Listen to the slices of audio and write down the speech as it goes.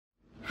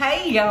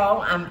Hey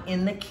y'all, I'm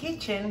in the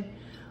kitchen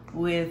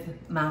with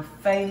my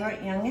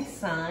favorite youngest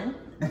son.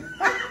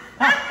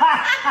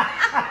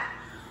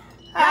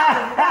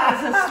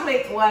 That was a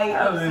slick way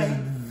That of was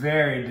saying.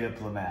 very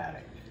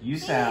diplomatic. You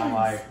sound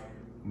like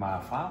my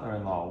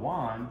father-in-law,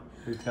 Juan,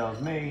 who tells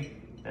me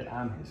that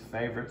I'm his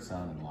favorite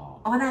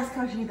son-in-law. Oh, that's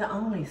because you're the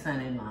only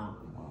son-in-law.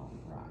 Well,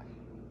 right.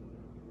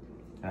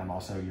 And I'm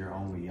also your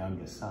only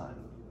youngest son.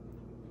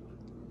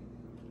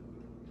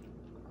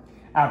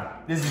 All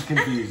right, this is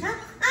confusing.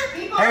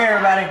 Hey,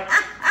 everybody.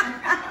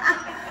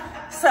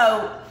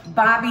 So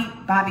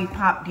Bobby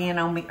popped in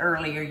on me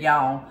earlier,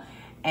 y'all,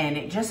 and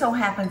it just so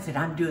happens that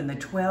I'm doing the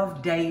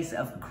 12 days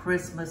of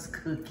Christmas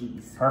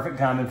cookies. Perfect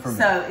timing for me.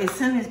 So as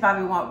soon as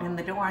Bobby walked in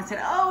the door, I said,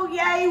 "Oh,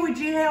 yay, would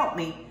you help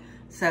me?"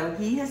 So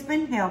he has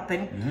been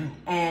helping,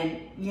 and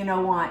you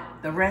know what?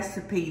 The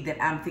recipe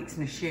that I'm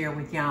fixing to share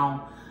with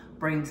y'all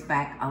brings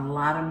back a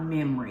lot of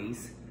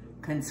memories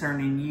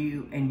concerning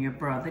you and your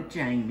brother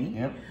Jamie.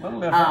 Yep, a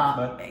little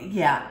different, but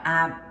yeah,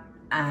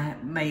 I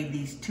made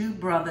these two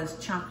brothers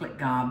chocolate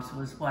gobs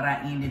was what I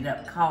ended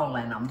up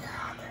calling them.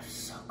 God, they're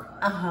so good.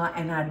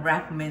 And I'd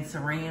wrap them in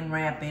saran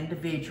wrap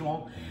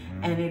individual,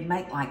 and it'd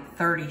make like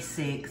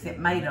 36. It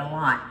made a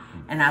lot,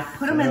 and I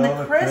put them in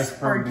the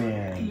crisper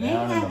bin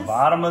down in the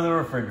bottom of the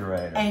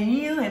refrigerator. And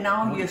you and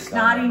all your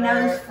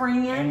snotty-nosed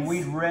friends. And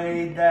we'd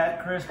raid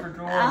that crisper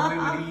drawer,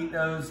 and we would eat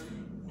those.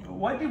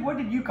 What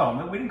did you call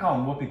them? We didn't call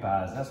them whoopie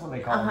pies. That's what they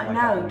call them.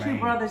 No, two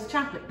brothers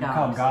chocolate gobs. You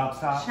call them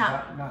gobstops?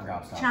 Not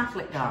gobstops.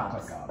 Chocolate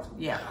gobs. Chocolate gobs.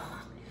 Yeah.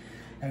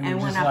 And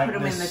when I put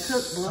them in the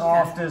cookbook,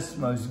 softest,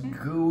 most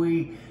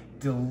gooey,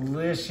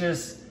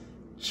 delicious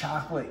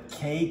chocolate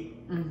cake,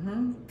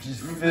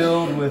 just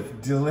filled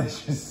with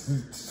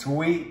delicious,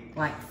 sweet,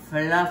 like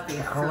fluffy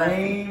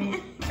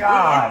cream.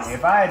 God, Yes.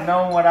 if I had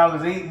known what I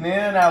was eating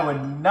then, I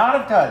would not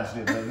have touched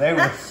it. But they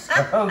were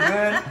so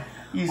good.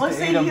 Used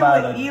to eat them by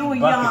the you were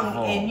bucket young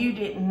full. and you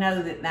didn't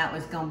know that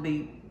was going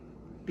to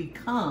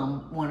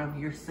become one of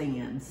your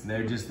sins.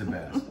 They're just the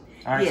best.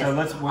 All right, Yes.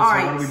 so what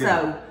do we do?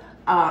 So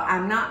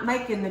I'm not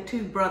making the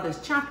two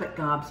brothers chocolate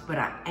gobs, but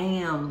I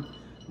am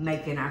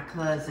making our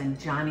cousin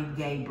Johnnie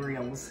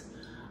Gabriel's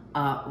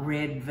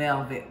red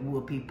velvet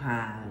whoopie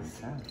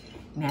pies. Okay.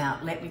 Now,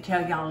 let me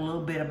tell y'all a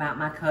little bit about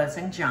my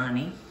cousin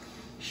Johnnie.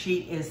 She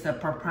is the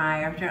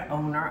proprietor,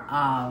 owner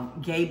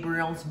of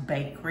Gabriel's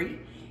Bakery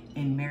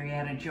in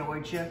Marietta,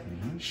 Georgia.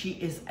 She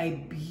is a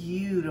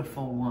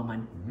beautiful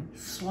woman,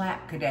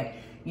 slap cadet.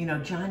 You know,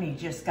 Johnnie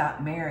just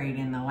got married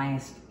in the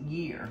last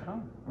year,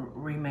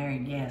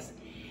 remarried, yes.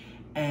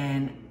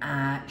 And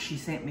she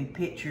sent me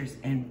pictures,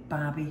 and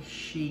Bobby,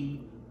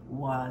 she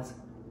was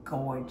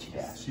gorgeous.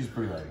 Yeah, she's a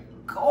pretty lady.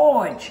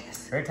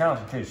 Gorgeous. Very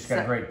talented too. She's got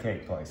a great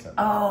cake place up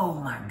there. Oh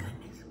my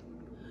goodness.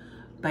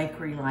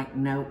 Bakery like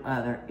no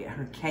other.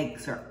 Her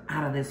cakes are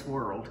out of this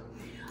world.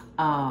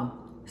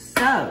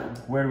 So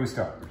Where do we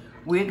start?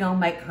 we're gonna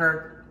make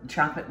her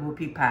chocolate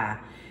whoopie pie.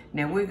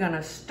 Now we're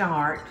gonna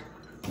start,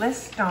 let's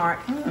start.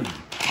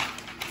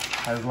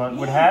 As luck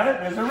would have it,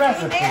 there's a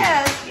recipe.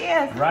 Yes,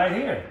 yes. Right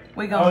here.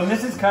 We're gonna- and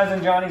this is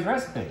Cousin Johnny's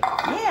recipe.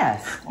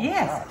 Yes,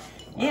 yes. gosh.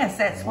 Yes,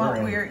 that's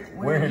what we're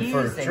in using.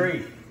 for a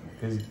treat.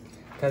 Because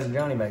Cousin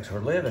Johnny makes her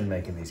living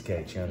making these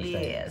cakes, you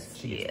understand? Yes,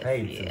 She gets yes,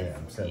 paid for yes,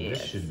 them, so yes.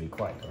 this should be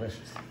quite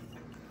delicious.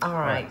 All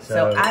right,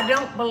 so so I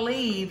don't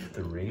believe,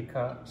 3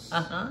 cups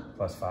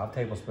plus 5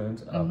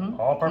 tablespoons of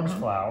all-purpose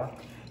flour.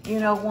 you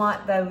know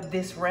what though,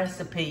 this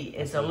recipe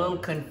is a little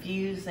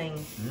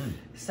confusing.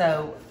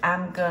 So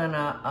I'm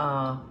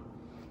gonna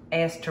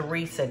ask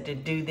Teresa to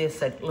do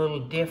this a little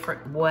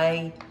different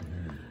way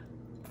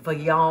for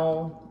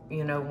y'all.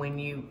 You know, when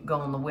you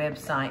go on the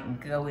website and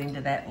go into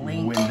that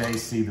link. When they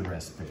see the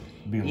recipe.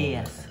 Be a little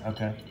Yes. different.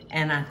 Okay.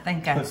 And I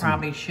think I Put some-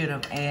 probably should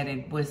have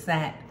added, was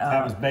that?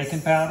 That was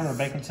baking powder or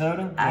baking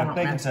soda? I Yeah, don't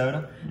baking know.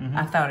 soda.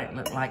 I thought it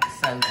looked like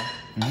soda.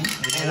 It And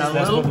is. a That's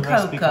little what the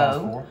recipe calls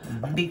cocoa,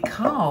 for.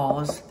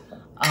 because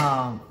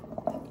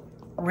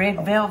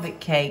red velvet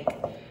cake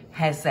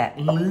has that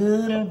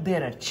little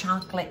bit of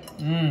chocolate.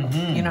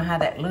 You know how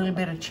that little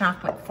bit of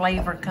chocolate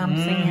flavor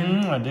comes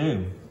in? I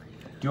do.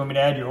 Do you want me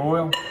to add your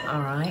oil? All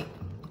right.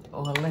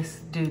 Well, let's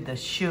do the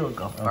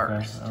sugar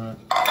first. Okay.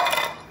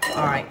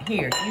 All right,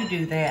 here, you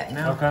do that, and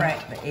I'll Okay.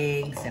 crack the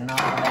eggs and all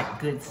that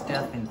good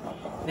stuff, and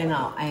then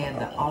I'll add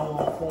the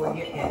all for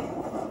you.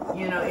 And,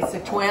 you know, it's the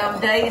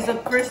 12 days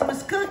of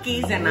Christmas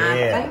cookies, and I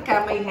Yeah. think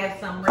I may have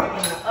some ready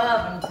in the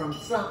oven from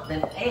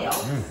something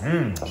else.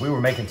 We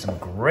were making some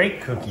great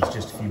cookies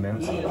just a few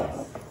minutes ago.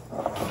 Yes.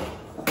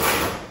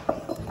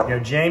 You know,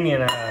 Jamie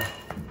and I...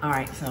 All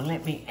right, so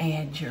let me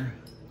add your,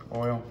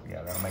 Oil?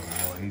 Yeah, that'll make it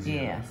a little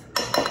easier. yes.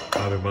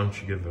 Father, why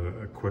don't you give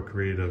a quick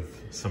read of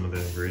some of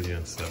the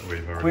ingredients that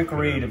we've already Quick put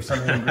read in. of some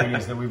of the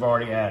ingredients that we've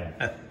already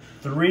added.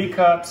 3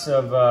 cups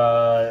of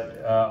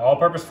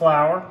all-purpose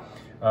flour,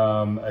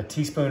 a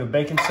teaspoon of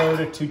baking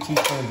soda, 2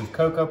 teaspoons of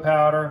cocoa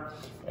powder,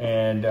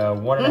 and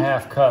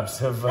 1.5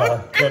 cups of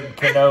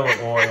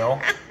canola oil.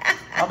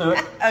 I'll do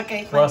it.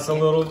 Okay, Plus a thank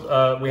you.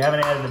 little, we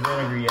haven't added the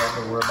vinegar yet,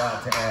 but we're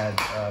about to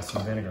add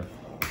some vinegar.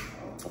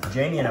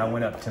 Jamie and I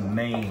went up to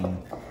Maine.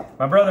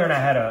 My brother and I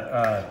had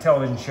a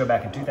television show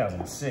back in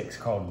 2006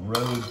 called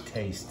Road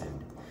Tasted,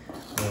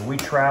 where we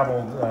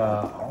traveled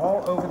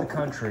all over the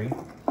country,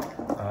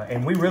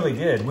 and we really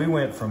did. We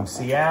went from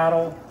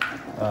Seattle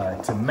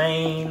to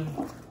Maine,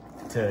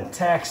 to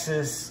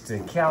Texas, to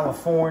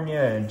California,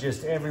 and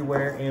just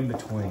everywhere in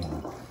between.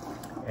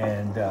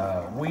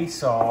 And we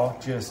saw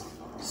just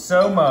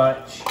so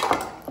much,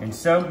 and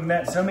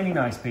met so many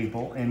nice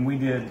people, and we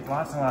did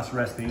lots and lots of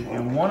recipes.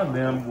 And one of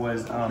them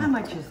was how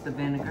much is the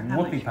vinegar?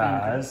 whoopie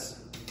pies.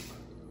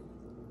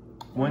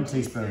 1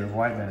 teaspoon of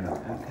white vinegar.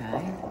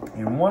 Okay.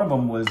 And one of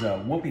them was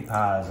whoopie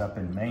pies up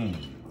in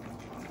Maine.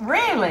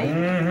 Really?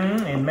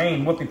 Mm-hmm. In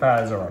Maine, whoopie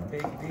pies are a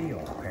big deal,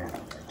 apparently.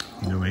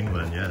 New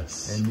England,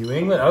 yes. In New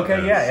England?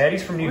 Okay, Yes. yeah.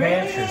 Eddie's from New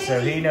Hampshire, so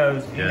he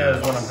knows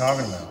Yes. what I'm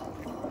talking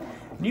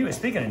about.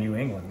 Speaking of New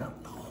England,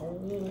 the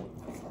whole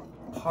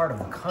part of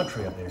the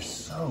country up there is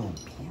so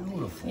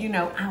beautiful. You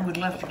know, I would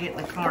love to get in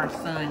the car,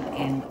 son,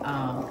 and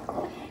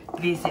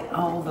visit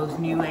all those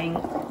New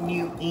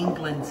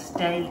England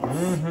states.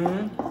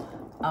 Mm-hmm.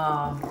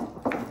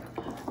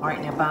 All right,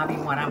 now, Bobby,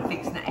 what I'm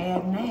fixing to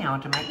add now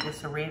to make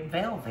this a red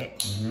velvet,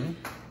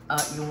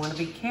 Mm-hmm. you want to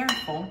be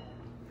careful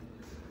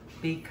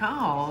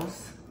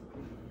because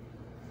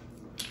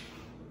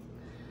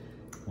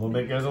A little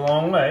bit goes a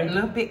long way. a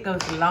little bit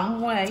goes a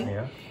long way.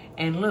 Yeah.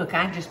 And look,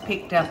 I just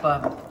picked up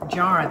a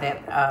jar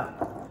that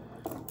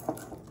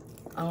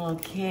a little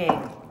keg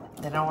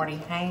that I already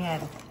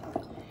had,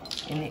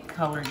 and it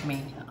colored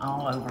me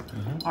all over.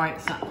 Mm-hmm. All right,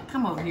 son,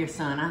 come over here,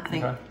 son. I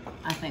think Okay.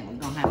 we're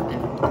gonna have to.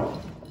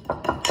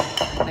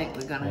 I think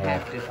we're gonna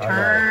have to I got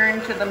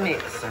turn to the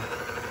mixer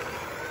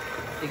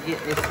to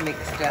get this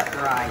mixed up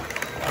right.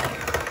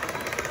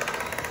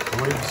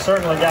 We've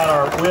certainly got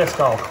our whisk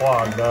all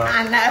clogged up.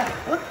 I know.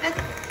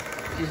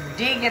 Just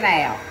dig it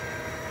out.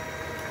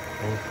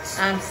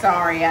 I'm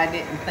sorry I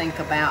didn't think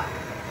about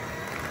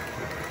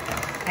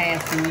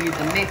passing you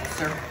the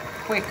mixer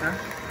quicker.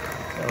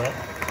 All right.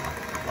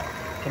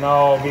 Can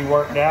all be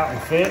worked out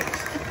and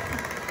fixed.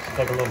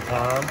 Take a little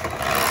time.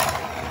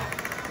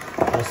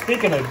 Well,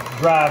 speaking of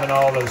driving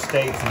all those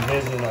states and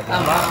visiting up there,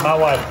 my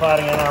wife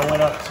Claudia and I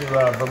went up to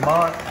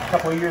Vermont a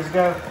couple of years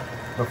ago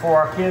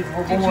before our kids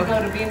were born. Did you go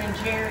to Ben and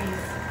Jerry's?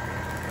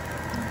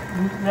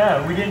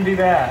 No, we didn't do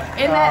that.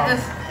 Isn't that the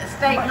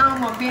steak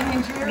home of Ben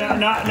and Jerry's? No,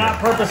 not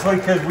purposely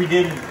because we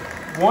didn't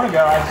want to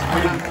go.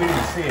 We didn't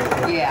see it.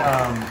 But, Yeah.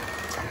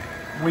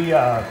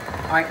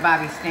 All right,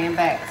 Bobby, stand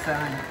back,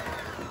 son.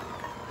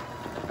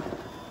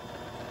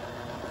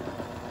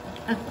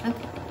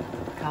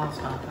 Cause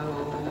a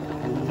whole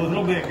a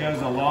little bit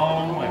goes a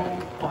long way.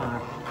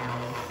 lot.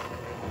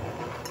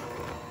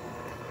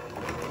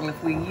 Well,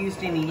 if we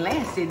used any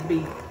less, it'd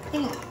be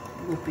pink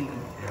whoopie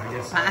Yeah, I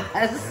guess so.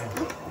 pies.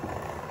 Yeah.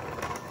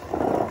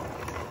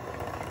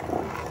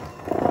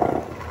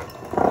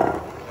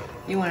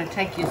 You want to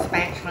take your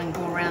spatula and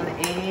go around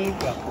the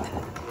edge?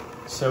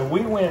 So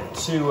we went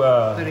to.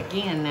 But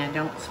again, now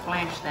don't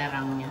splash that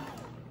on you.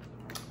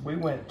 We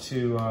went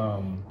to.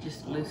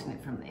 Just loosen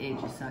it from the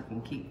edges so I can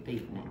keep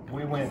beating it.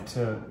 We went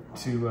to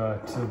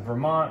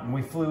Vermont, and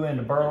we flew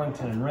into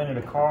Burlington and rented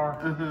a car,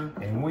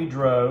 and we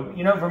drove.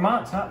 You know,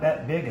 Vermont's not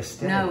that big a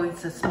state. No,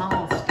 it's a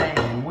small state.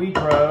 And we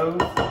drove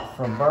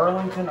from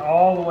Burlington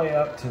all the way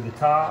up to the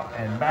top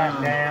and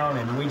back down,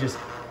 and we just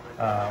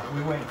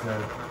we went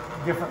to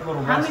different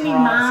little How restaurants many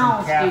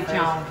miles and did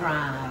cafes. y'all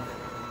drive?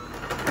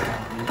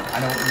 I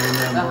don't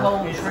remember. The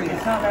whole it's trip.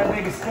 not that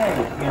big a state,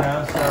 you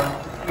know. So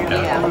you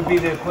know, Yeah. it would be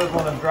the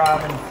equivalent of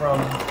driving from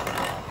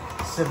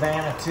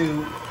Savannah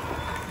to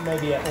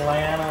maybe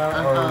Atlanta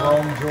or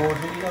Rome,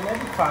 Georgia. You know, maybe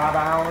 5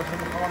 hours in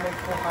the car, maybe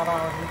 4 or 5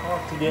 hours in the car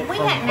to get We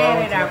from hadn't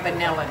added our Burlington.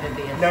 vanilla to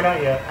this. No, not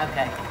yet.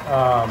 Okay.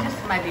 Just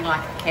maybe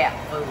like a cap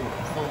full,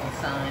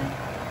 son.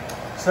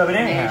 So, but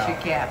There's your anyhow,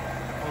 cap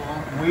full.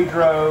 we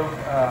drove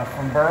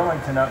from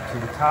Burlington up to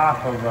the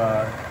top of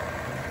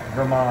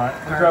Vermont.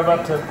 We drove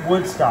up to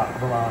Woodstock,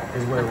 Vermont,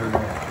 is where we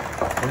went.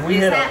 And we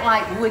Is hit that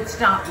like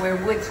Woodstock, where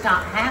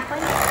Woodstock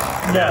happened?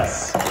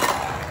 Yes.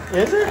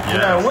 Is it? Yes.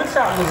 No,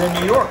 Woodstock was in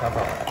New York, I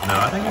thought. No,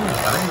 I think it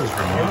was In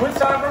Vermont.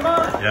 Woodstock,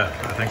 Vermont? Yeah,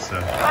 I think so.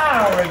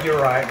 I don't think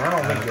you're right. I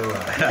don't think you're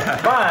right.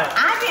 But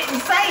I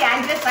didn't say,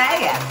 I just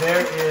asked.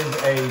 there is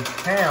a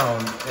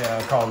town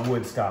called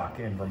Woodstock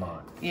in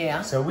Vermont.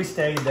 Yeah. So we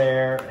stayed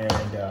there,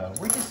 and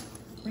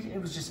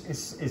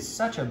it's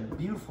such a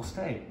beautiful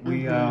state.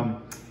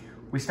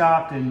 We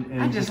stopped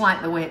and I just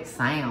like the way it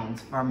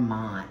sounds,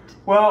 Vermont.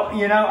 well,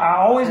 you know, I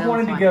always Sounds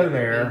wanted to like go it would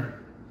there.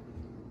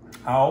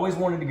 I always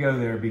wanted to go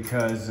there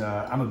because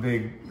I'm a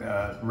big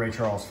Ray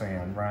Charles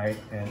fan, right?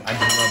 And I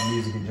just love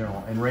music in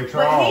general. And Ray But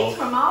Charles. he's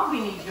from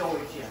Albany,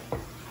 Georgia.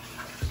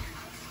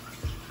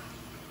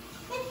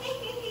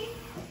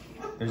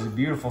 There's a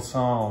beautiful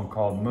song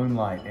called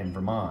 "Moonlight in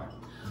Vermont"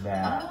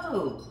 that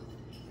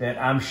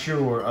I'm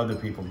sure other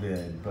people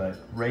did, but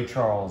Ray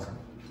Charles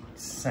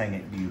sang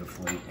it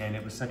beautifully, and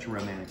it was such a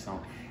romantic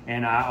song.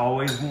 And I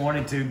always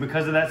wanted to,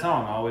 because of that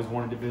song, I always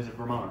wanted to visit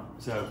Vermont.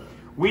 So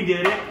we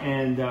did it,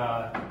 and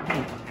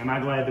am I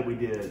glad that we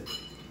did?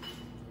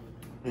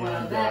 Well,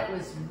 And, that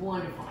was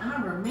wonderful. I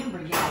remember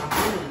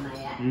y'all doing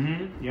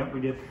that. Yep,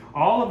 we did.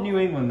 All of New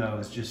England though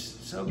is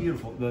just so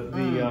beautiful.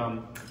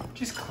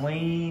 Just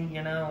clean,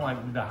 you know,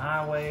 like the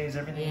highways,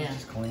 everything is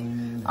just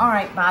clean. All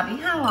right, Bobby,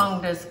 how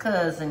long does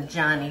Cousin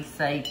Johnnie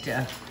say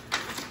to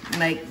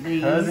make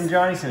these? Cousin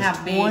Johnnie says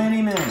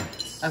 20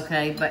 minutes.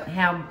 Okay, but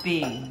how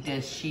big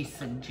does she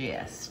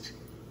suggest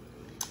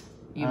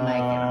you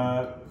make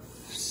it?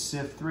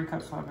 Sift 3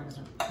 cups, 5 eggs.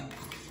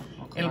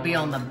 It'll be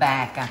on the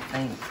back, I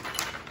think.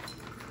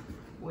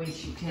 When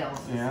she tells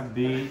us. Yeah,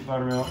 beat,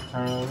 buttermilk,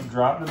 turn over,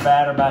 drop the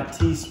batter by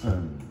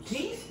teaspoons.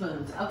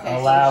 Teaspoons, okay.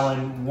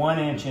 Allowing 1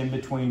 inch in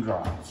between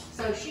drops.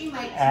 So she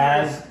makes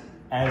as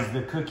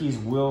the cookies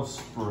will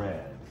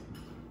spread.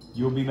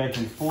 You'll be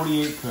making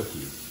 48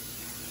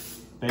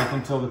 cookies. Bake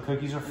until the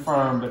cookies are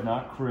firm but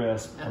not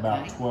crisp,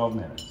 about 12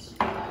 minutes.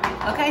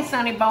 Okay,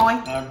 Sonny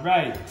boy. All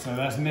right, so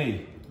that's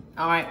me.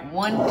 All right,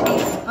 1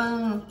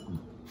 teaspoon.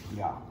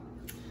 Yeah.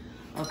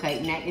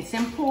 Okay, now it's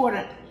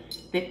important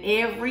that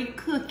every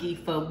cookie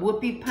for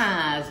whoopie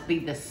pies be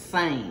the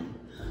same,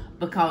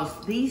 because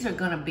these are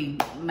gonna be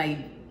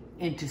made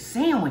into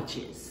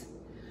sandwiches.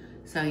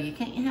 So you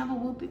can't have a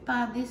whoopie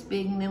pie this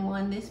big and then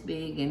one this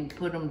big and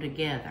put them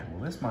together.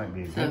 Well, this might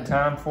be a good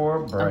time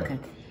for a break. Okay.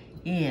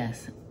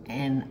 Yes,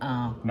 and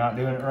not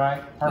doing it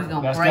right? Perfect. We're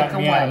gonna That's break got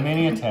me out of away.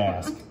 many a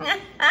task.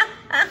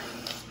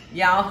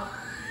 y'all.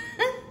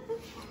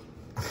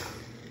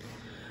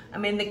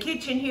 I'm in the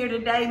kitchen here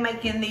today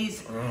making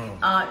these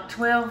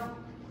 12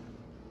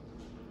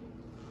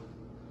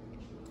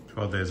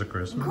 days of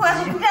Christmas.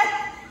 12 days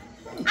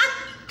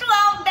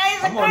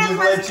of I'm gonna just Christmas.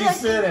 let you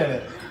sit in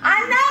it. I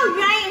know,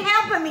 you ain't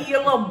helping me, you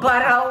little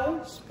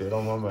butthole. Spit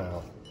on my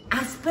mouth.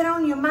 I spit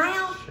on your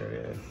mouth? Sure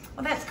is.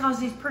 Well, that's because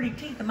these pretty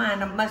teeth of mine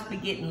must be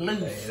getting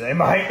loose. Hey, they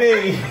might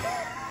be.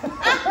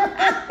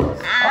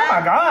 Oh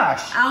my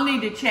gosh. I'll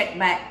need to check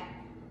back.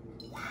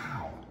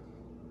 Wow.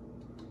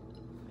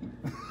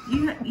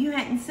 You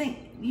hadn't seen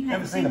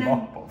Seen the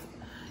ball.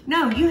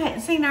 No, you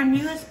hadn't seen our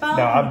newest ball?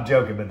 No, I'm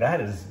joking, but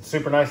that is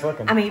super nice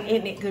looking. I mean,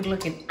 isn't it good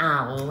looking?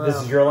 I love This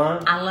is your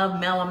line? I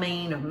love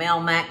melamine or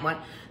Melmac.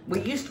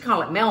 We used to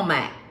call it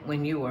Melmac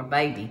when you were a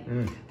baby.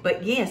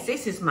 But yes,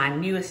 this is my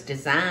newest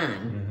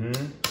design.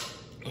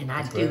 And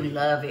I do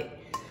love it.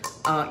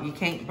 You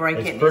can't break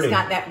it. Pretty. It's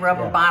got that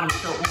rubber bottom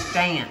so it won't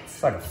dance.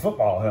 It's like a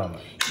football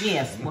helmet.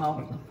 Yes,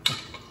 well,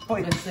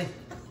 let's see.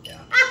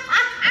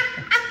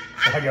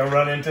 I go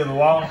run into the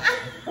wall.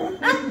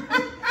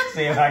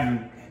 See if I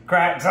can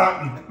crack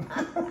something.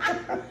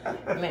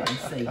 Let me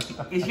see.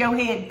 Is your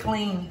head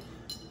clean?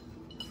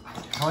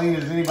 Clean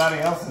as anybody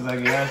else's, I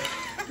guess.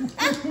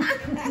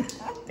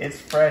 It's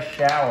fresh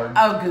showered.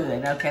 Oh,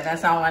 good. Okay,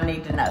 that's all I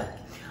need to know.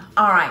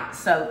 All right,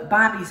 so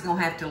Bobby's going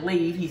to have to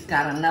leave. He's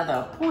got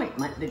another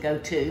appointment to go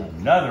to.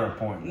 Another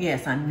appointment?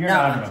 Yes, I know. You're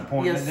not an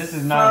appointment. This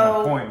is not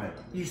an appointment.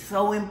 You're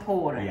so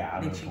important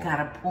that you got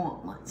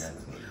appointments.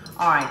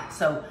 All right,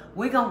 so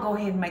we're going to go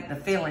ahead and make the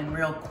filling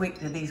real quick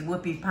to these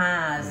whoopie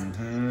pies,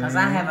 because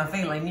I have a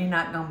feeling you're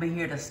not going to be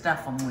here to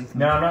stuff them with me.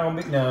 No, I'm not going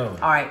to be, no.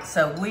 All right,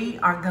 so we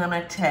are going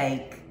to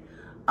take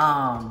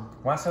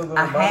Why so little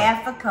butter?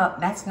 half a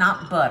cup. That's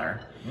not butter.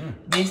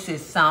 This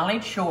is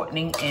solid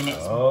shortening, and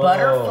it's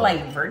butter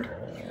flavored.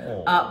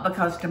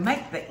 Because to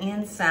make the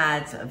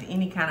insides of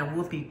any kind of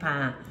whoopie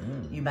pie,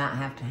 you might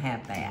have to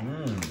have that.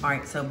 All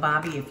right, so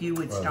Bobby, if you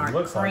would start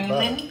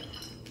creaming.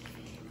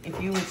 If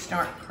you would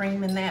start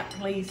creaming that,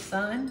 please,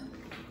 son.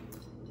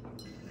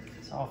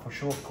 It's awful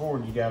short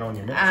cord you got on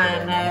your mixer.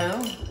 I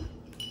know.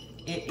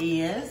 It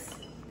is.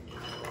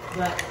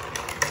 But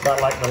it's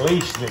about like the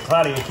leash that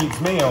Claudia keeps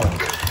me on.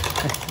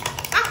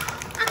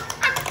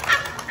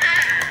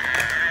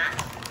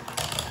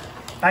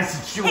 That's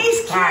a short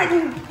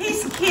kidding.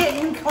 He's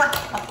kidding,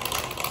 Claudia.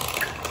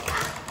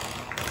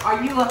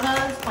 Are you a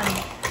husband?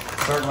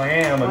 Certainly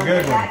am. A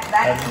good one.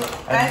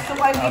 That's the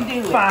way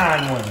we do it.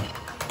 Fine one.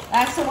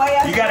 That's the way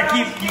I You gotta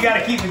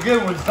keep the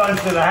good ones close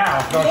to the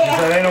house, don't you?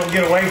 So they don't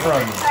get away from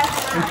you.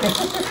 That's right.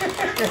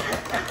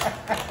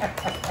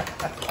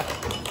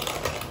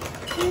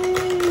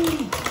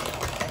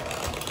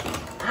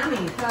 I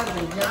mean,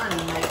 Cousin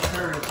Johnnie makes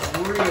hers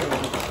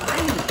really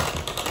fine.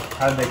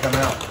 How did they come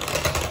out?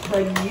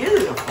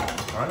 Beautiful.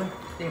 Are they?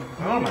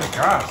 Oh my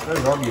gosh,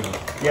 those are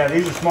beautiful. Yeah,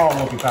 these are small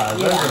whoopie pies.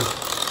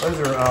 Those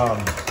are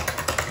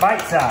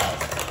bite size.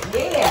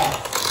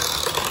 Yes.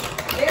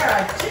 There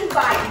are 2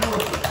 bite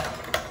whoopies.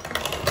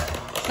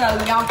 So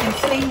y'all can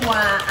see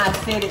why I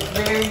said it's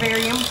very,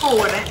 very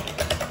important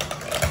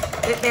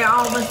that they're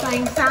all the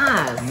same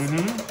size.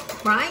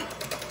 Right?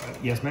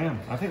 Yes, ma'am.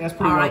 I think that's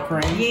pretty well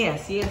creamed.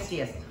 Yes.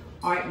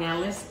 All right, now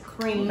let's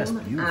cream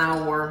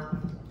our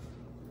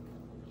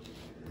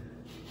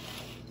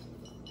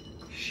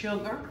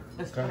sugar.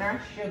 Let's put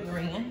our sugar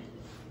in.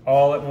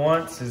 All at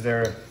once? Is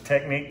there a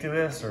technique to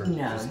this, or no?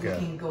 just You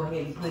can go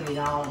ahead and put it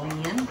all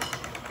in.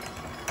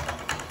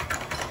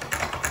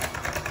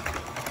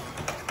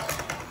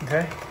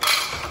 Okay.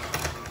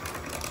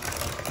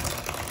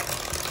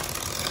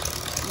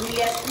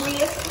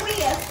 Whisk.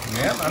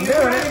 Yep, I'm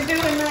doing it.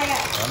 You're doing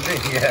that. I'm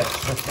doing yes.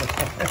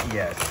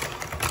 Yes.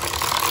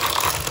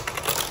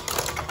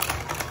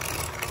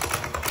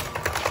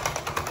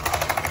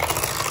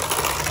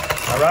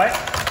 All right.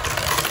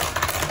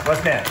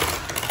 What's next?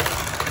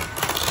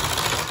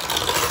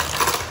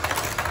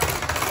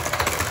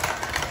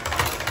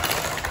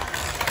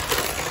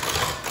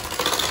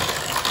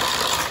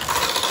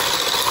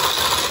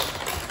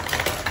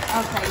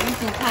 Okay, you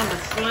can kind of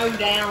slow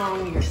down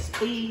on your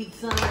speed,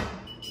 son.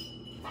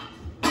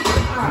 All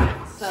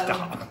right, so.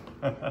 Stop.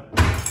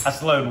 I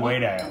slowed way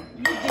down.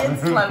 You did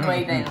slow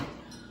way down.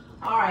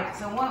 All right,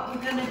 so what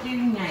we're gonna do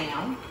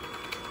now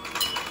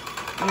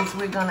is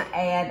we're gonna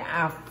add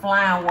our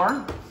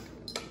flour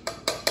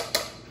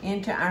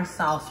into our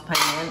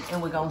saucepan,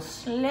 and we're gonna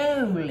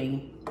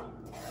slowly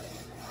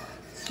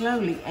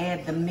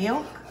add the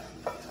milk,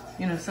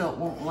 you know, so it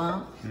won't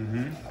lump.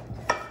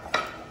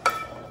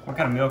 What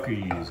kind of milk are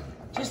you using?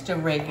 Just a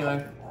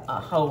regular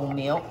whole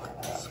milk,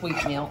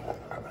 sweet milk.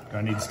 Do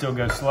I need to still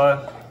go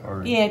slow?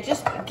 Or? Yeah,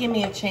 just give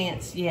me a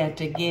chance, to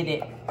get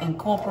it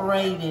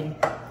incorporated,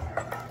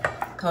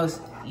 because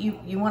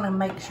you want to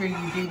make sure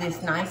you do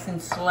this nice and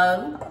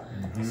slow,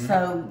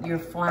 so your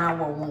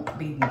flour won't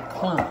be in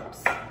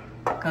clumps,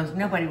 because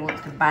nobody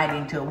wants to bite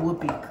into a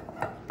whoopie.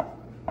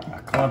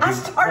 I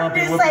started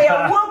to say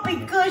a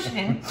whoopie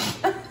cushion.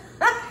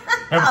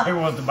 Nobody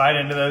wants to bite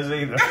into those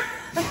either.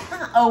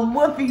 A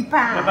whoopie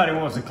pie. Nobody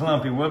wants a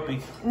clumpy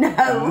whoopie.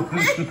 No.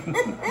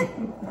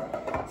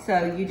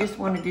 So you just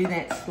want to do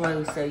that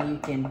slow so you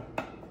can.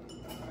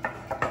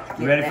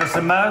 You ready for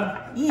some more?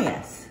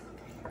 Yes.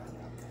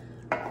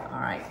 All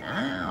right,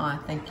 now I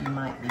think you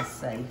might be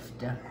safe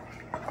to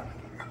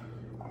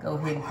go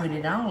ahead and put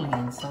it all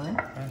in, son.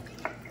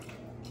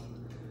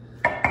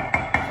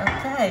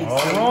 Okay, all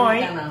so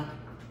right.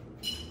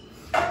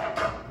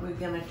 we're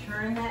gonna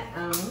turn that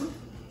on.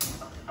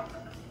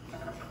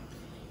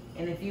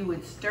 And if you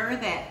would stir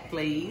that,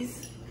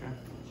 please,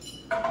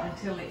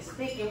 until it's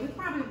thick. And we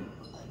probably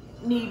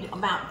need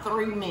about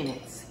 3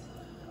 minutes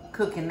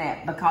cooking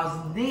that,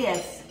 because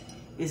this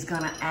is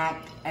gonna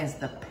act as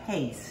the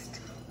paste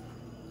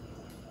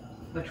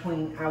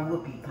between our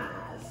whoopie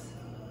pies.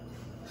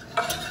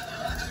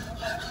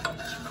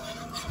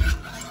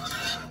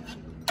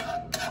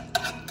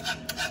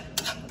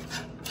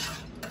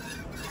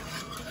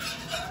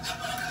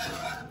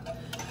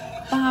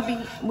 Bobby,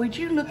 would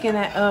you look in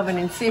that oven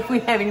and see if we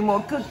have any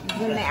more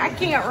cookies in there? I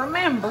can't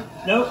remember.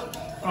 Nope.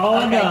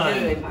 All done.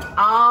 Good.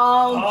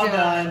 All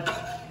done.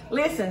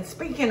 Listen,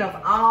 speaking of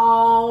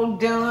all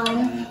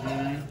done,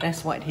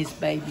 that's what his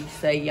babies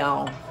say,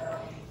 y'all.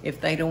 If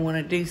they don't want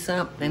to do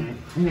something,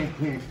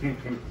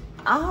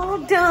 all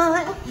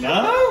done.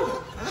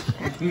 No.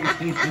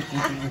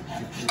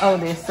 Oh,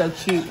 they're so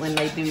cute when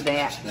they do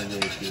that. They're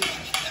really cute.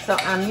 So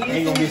I'm using.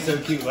 They're gonna be so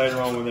cute later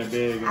on when they're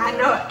big. I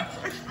know it.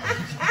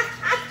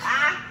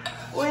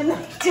 When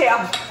they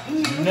tell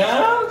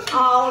no,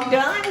 all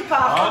done,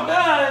 Papa. All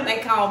done. They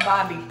call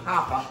Bobby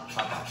Papa.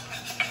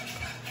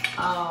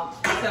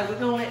 So we're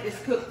gonna let this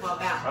cook for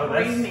about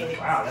 3 minutes.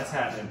 Wow, that's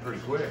happening pretty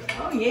quick.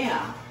 Oh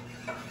yeah,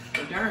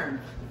 for darn.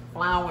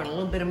 Flour and a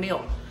little bit of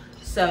milk.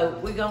 So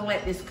we're gonna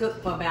let this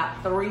cook for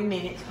about 3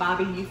 minutes.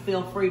 Bobby, you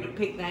feel free to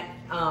pick that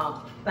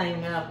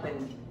thing up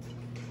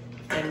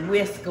and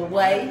whisk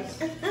away.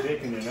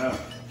 Picking it up.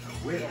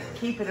 Yeah,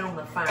 keep it on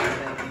the fire,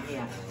 baby.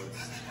 Yeah.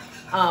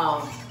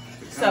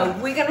 So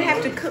we're gonna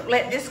have to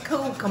let this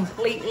cool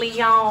completely,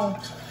 y'all,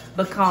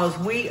 because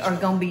we are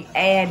gonna be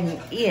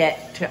adding it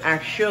to our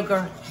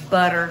sugar,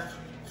 butter,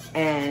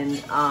 and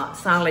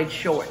solid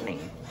shortening.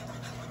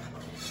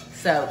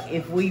 So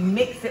if we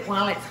mix it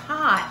while it's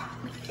hot,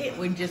 it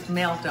would just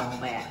melt all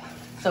that.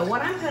 So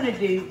what I'm gonna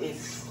do is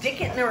stick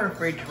it in the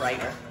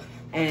refrigerator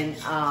and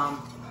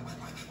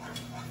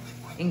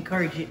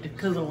encourage it to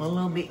cool a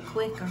little bit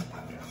quicker.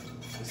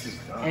 This is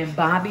done. And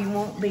Bobby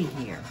won't be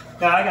here.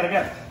 No, I gotta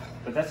go.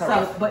 But that's all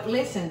right. But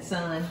listen,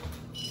 son.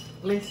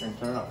 Listen.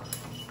 Turn it off.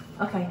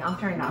 Okay, I'll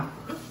turn it off.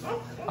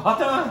 All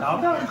done.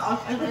 All done.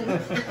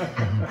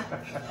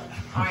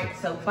 All right,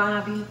 so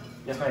Bobby,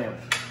 Yes, ma'am.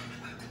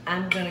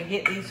 I'm gonna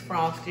get these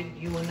frosted.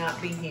 You will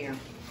not be here.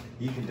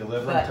 You can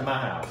deliver But them to my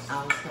house.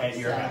 I was gonna At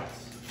your say. house.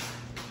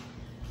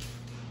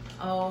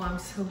 Oh, I'm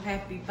so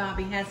happy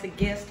Bobby has a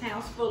guest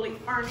house fully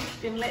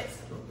furnished and lets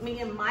me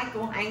and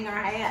Michael hang our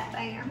hat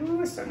there.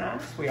 Ooh, it's so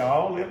nice. We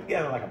all live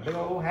together like a big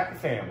old happy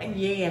family.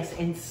 Yes,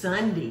 and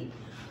Sunday,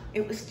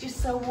 it was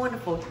just so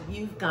wonderful.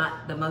 You've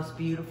got the most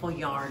beautiful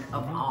yard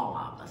of all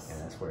of us.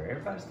 And that's where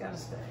everybody's got to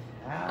stay.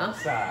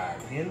 Outside,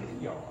 in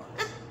the yard.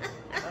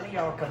 None of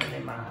y'all coming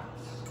in my house.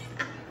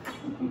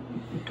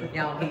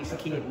 Y'all, he's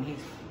kidding.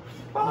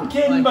 Well, I'm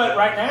kidding, but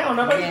right now,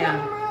 nobody's Yeah.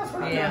 coming in my house. We're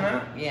not doing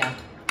that. Yeah.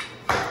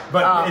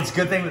 But it's a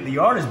good thing that the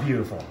yard is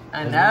beautiful.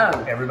 I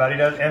know. Everybody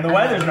does, and the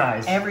weather's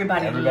nice.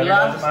 Everybody doesn't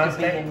loves mind to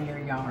be staying. in your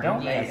yard.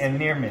 Don't Yes. they? And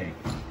near me.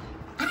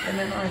 And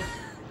then nice.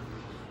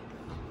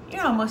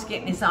 You're almost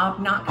getting as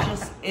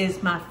obnoxious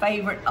as my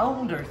favorite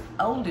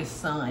oldest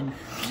son.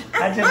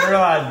 I just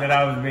realized that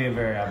I was being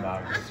very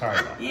obnoxious. Sorry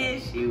about that.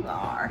 Yes, you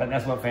are. But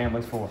that's what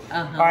family's for.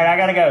 Uh-huh. All right, I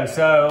gotta go.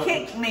 So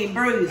Kick me,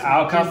 bruise me.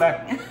 I'll come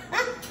back.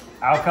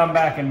 I'll come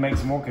back and make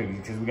some more cookies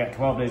because we got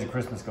 12 days of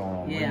Christmas going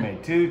on. Yeah. We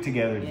made 2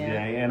 together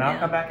today, and I'll Yeah.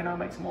 come back and I'll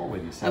make some more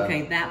with you. So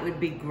Okay, that would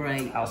be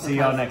great. I'll see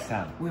y'all next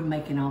time. We're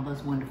making all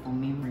those wonderful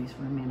memories,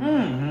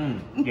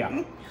 remember?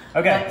 Yeah.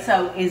 Okay. But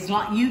so as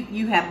long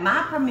you have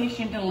my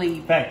permission to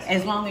leave, Thanks.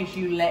 as long as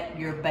you let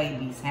your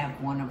babies have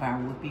one of our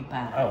whoopie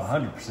pies. Oh,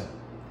 100%.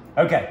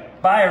 Okay.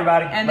 Bye,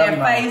 everybody. And Love their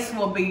you, Mama. face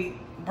will be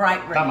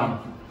bright red. Bye,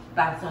 Mama.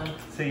 Bye, son.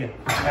 See ya.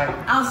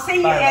 I'll see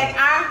you Bye, at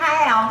our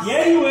house.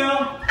 Yeah, you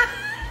will.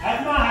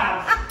 At my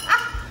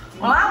house.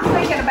 Well, I'm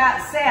thinking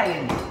about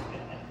selling it.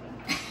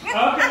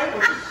 Okay.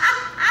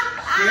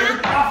 Share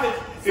the profits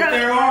if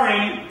there are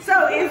any.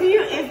 So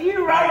if you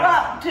roll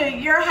up to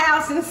your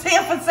house and see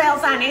if it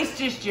sells on, it's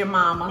just your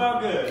mama. Oh,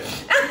 good.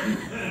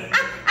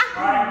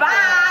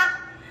 Bye.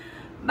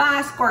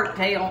 Bye, Squirt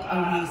Tail.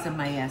 Oh, he's a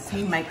mess.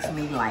 He makes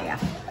me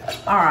laugh.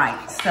 All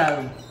right,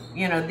 so,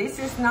 you know, this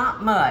is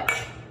not much,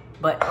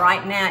 but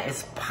right now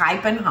it's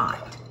piping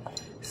hot.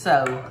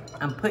 So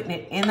I'm putting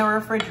it in the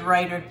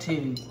refrigerator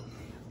to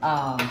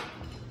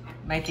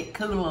make it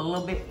cool a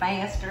little bit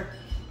faster.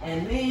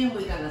 And then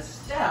we're gonna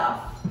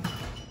stuff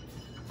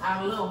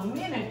our little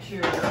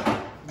miniature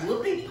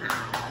whoopie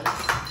pies.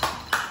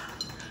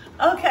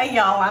 Okay,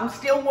 y'all, I'm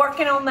still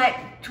working on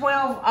that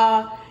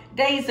 12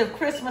 days of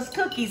Christmas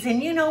cookies,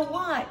 and you know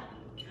what?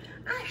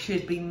 I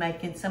should be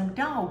making some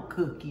dog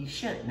cookies,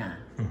 shouldn't I?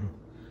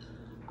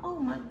 Oh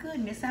my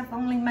goodness, I've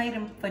only made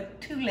them for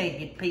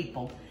 2-legged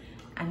people.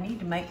 I need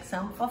to make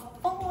some for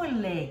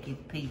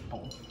 4-legged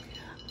people.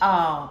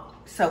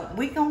 So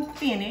we're gonna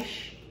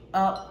finish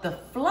up the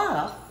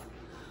fluff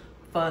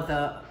for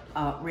the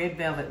red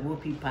velvet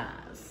whoopie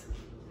pies.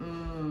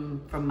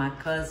 From my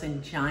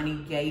cousin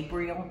Johnnie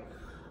Gabriel.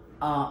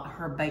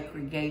 Her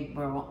bakery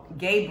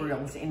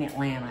Gabriel's in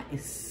Atlanta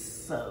is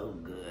so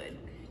good.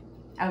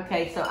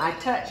 Okay, so I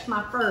touched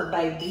my fur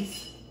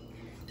babies.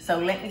 So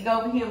let me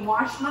go over here and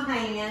wash my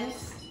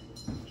hands.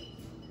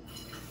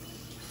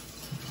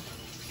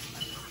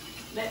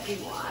 Let me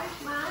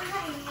wash my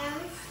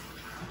hands.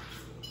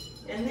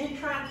 And then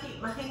try to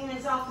keep my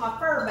hands off my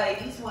fur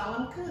babies while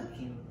I'm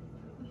cooking.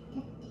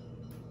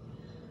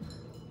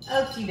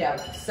 Okie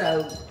doke.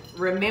 So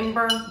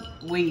remember,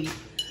 we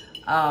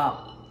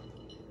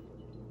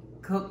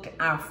cooked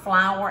our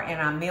flour and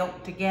our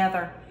milk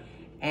together,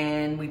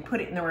 and we put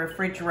it in the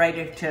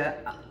refrigerator to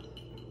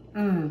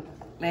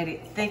let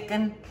it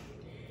thicken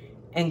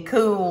and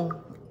cool,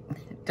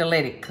 to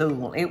let it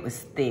cool. It was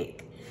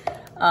thick.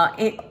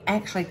 It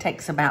actually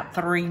takes about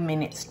 3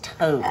 minutes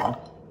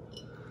total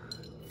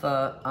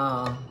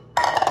for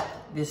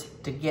this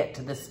to get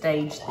to the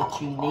stage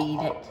that you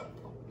need it.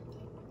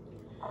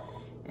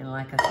 And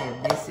like I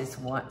said, this is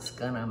what's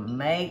gonna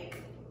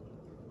make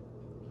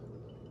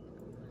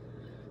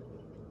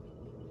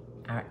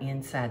our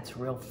insides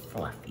real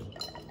fluffy.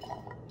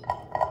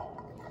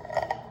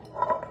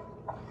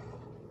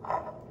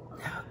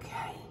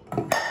 Okay.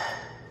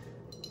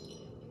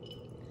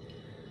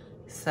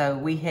 So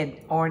we had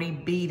already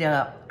beat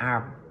up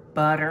our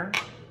butter,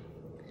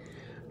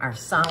 our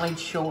solid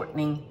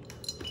shortening,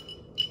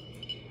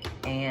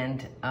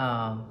 and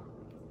our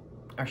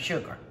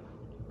sugar.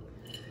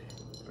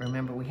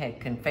 Remember, we had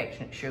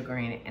confectionate sugar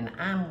in it, and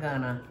I'm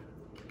gonna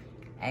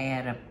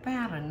add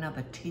about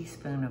another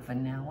teaspoon of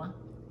vanilla,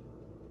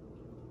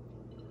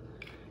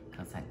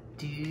 because I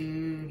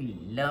do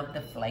love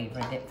the flavor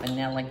that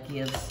vanilla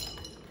gives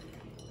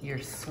your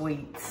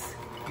sweets,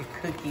 your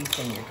cookies,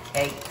 and your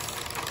cakes.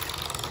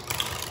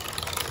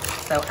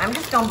 So I'm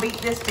just gonna beat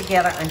this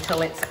together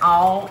until it's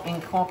all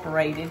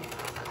incorporated.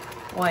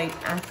 Wait,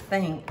 I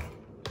think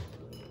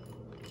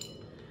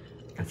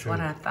that's what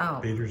I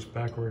thought. Beaters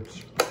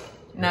backwards.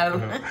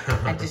 No,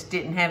 I just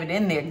didn't have it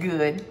in there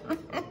good.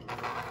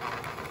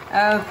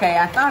 Okay,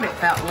 I thought it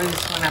felt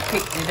loose when I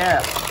picked it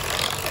up.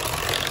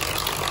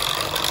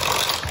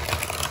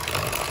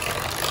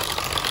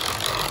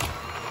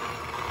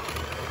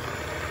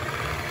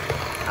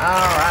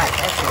 All right,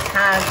 that's as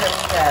high as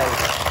it'll go.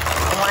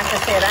 And like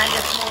I said, I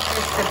just want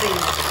this to be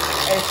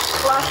as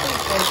fluffy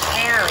and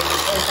airy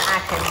as I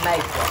can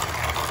make it.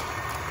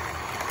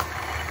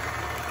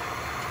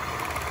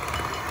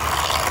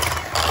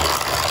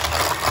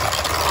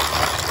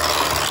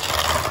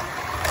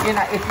 You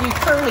know, if you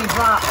truly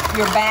drop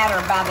your batter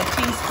by the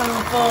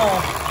teaspoonful,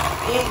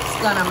 it's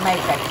gonna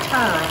make a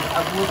ton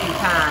of whoopie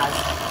pies.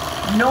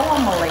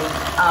 Normally,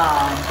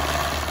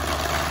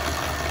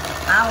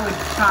 I would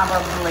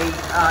probably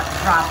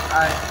drop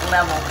a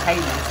level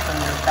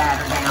tablespoon of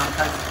batter down,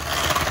 because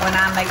when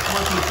I make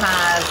whoopie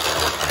pies,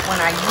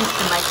 when I used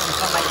to make them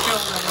for my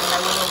children when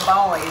they were little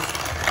boys,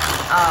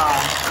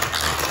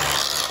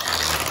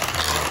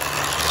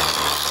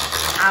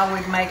 I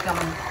would make them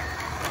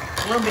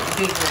a little bit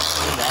bigger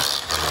than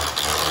this.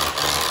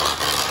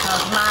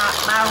 Because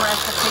my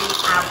recipe,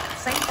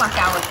 seems like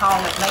I recall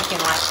it making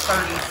like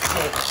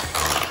 36.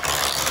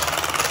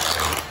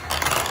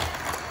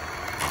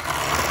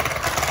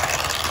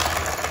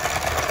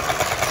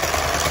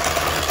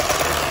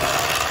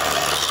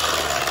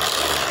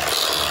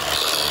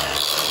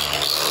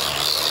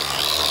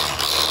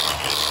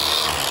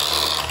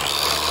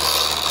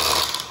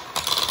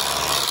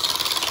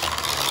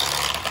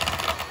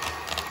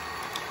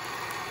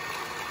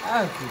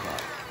 Okay.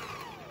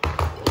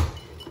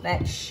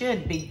 That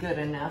should be good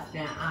enough.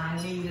 Now I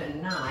need a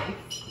knife.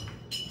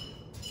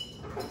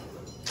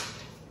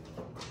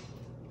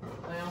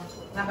 Well,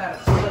 how about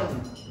a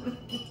spoon?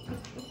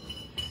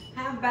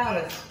 How about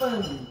a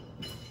spoon?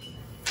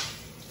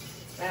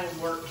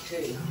 That'll work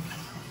too.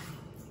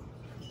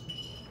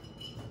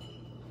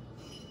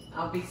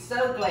 I'll be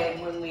so glad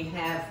when we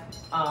have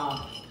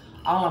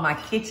all of my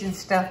kitchen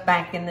stuff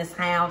back in this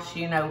house.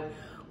 You know,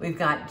 we've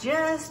got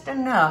just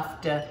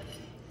enough to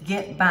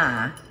get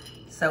by.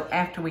 So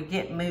after we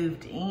get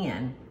moved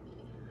in,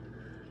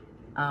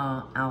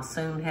 I'll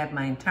soon have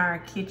my entire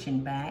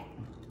kitchen back.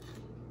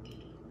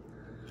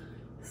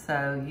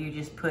 So you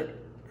just put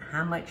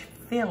how much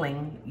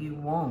filling you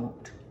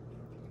want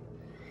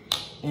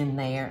in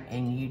there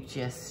and you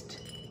just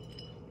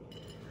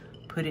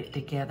put it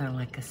together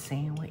like a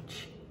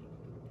sandwich.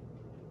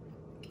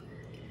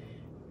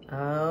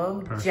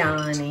 Oh, perfect.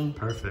 Johnny.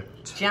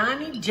 Perfect.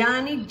 Johnny,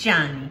 Johnny,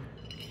 Johnny.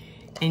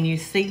 And you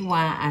see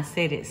why I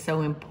said it's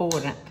so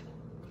important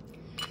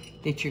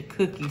that your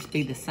cookies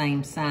be the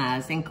same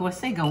size. And of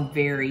course, they're gonna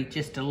vary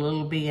just a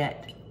little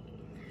bit.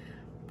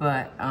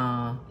 But,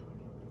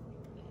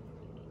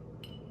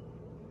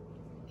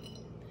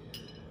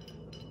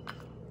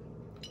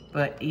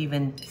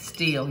 even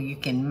still, you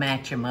can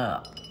match them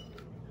up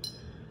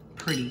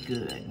pretty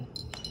good.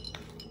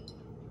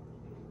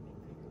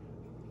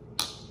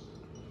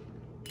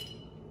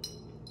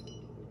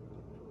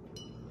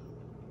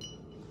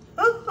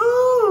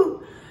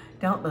 Ooh,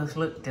 don't those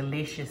look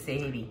delicious,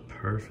 Eddie?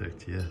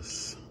 Perfect,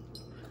 yes.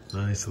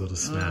 Nice little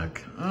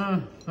snack.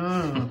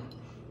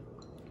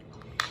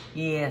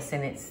 Yes,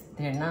 and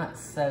they're not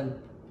so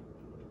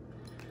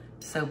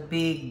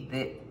big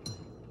that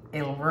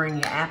it'll ruin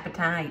your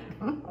appetite.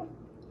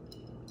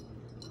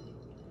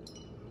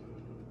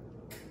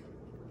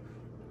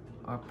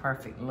 Or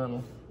perfect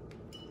little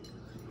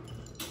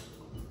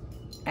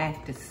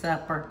after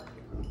supper.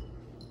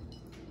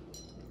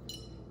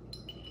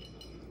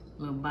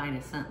 Little bite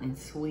of something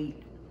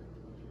sweet.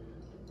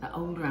 The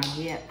older I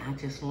get, I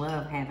just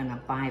love having a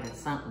bite of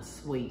something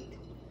sweet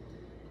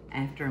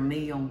after a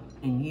meal,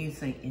 and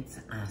usually it's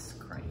ice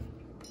cream.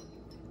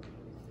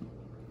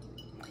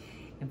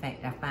 In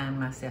fact, I find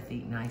myself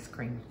eating ice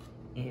cream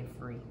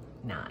every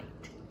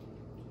night,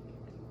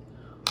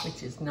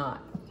 which is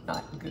not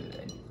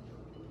good.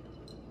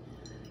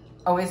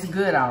 Oh, it's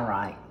good, all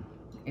right.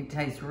 It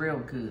tastes real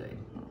good.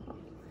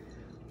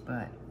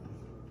 But,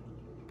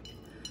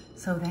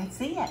 so that's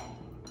it.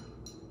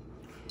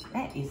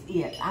 That is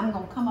it. I'm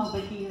gonna come over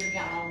here,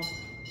 y'all,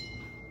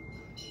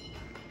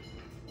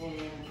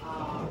 and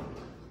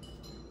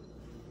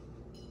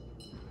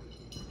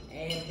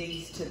add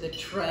these to the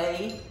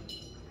tray.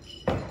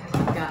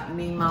 I've got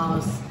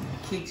Mima's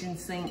kitchen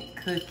sink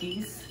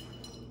cookies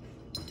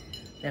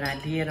that I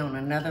did on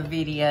another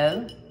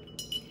video.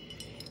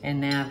 And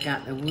now I've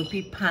got the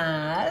Whoopie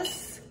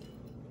pies.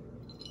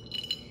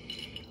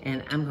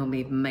 And I'm gonna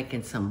be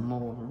making some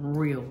more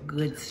real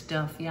good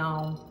stuff,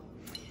 y'all.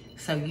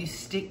 So you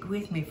stick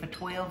with me for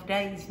 12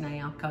 days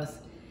now, cause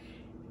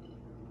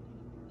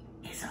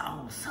it's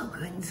all so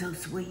good and so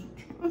sweet.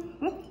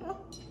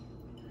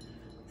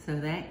 So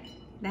that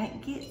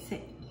gets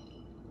it.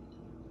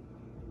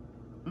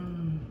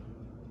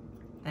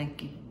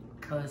 Thank you,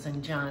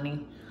 Cousin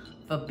Johnny,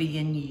 for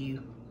being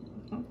you.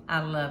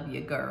 I love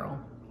you,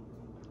 girl.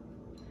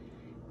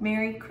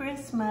 Merry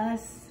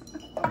Christmas.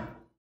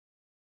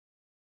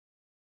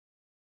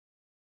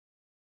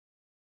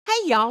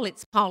 Hey y'all,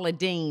 it's Paula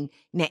Deen.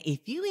 Now,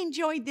 if you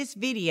enjoyed this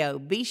video,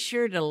 be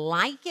sure to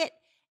like it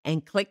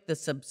and click the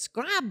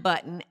subscribe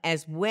button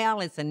as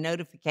well as the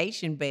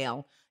notification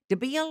bell to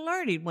be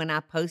alerted when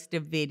I post a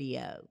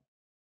video.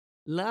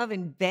 Love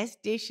and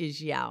best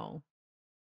dishes, y'all.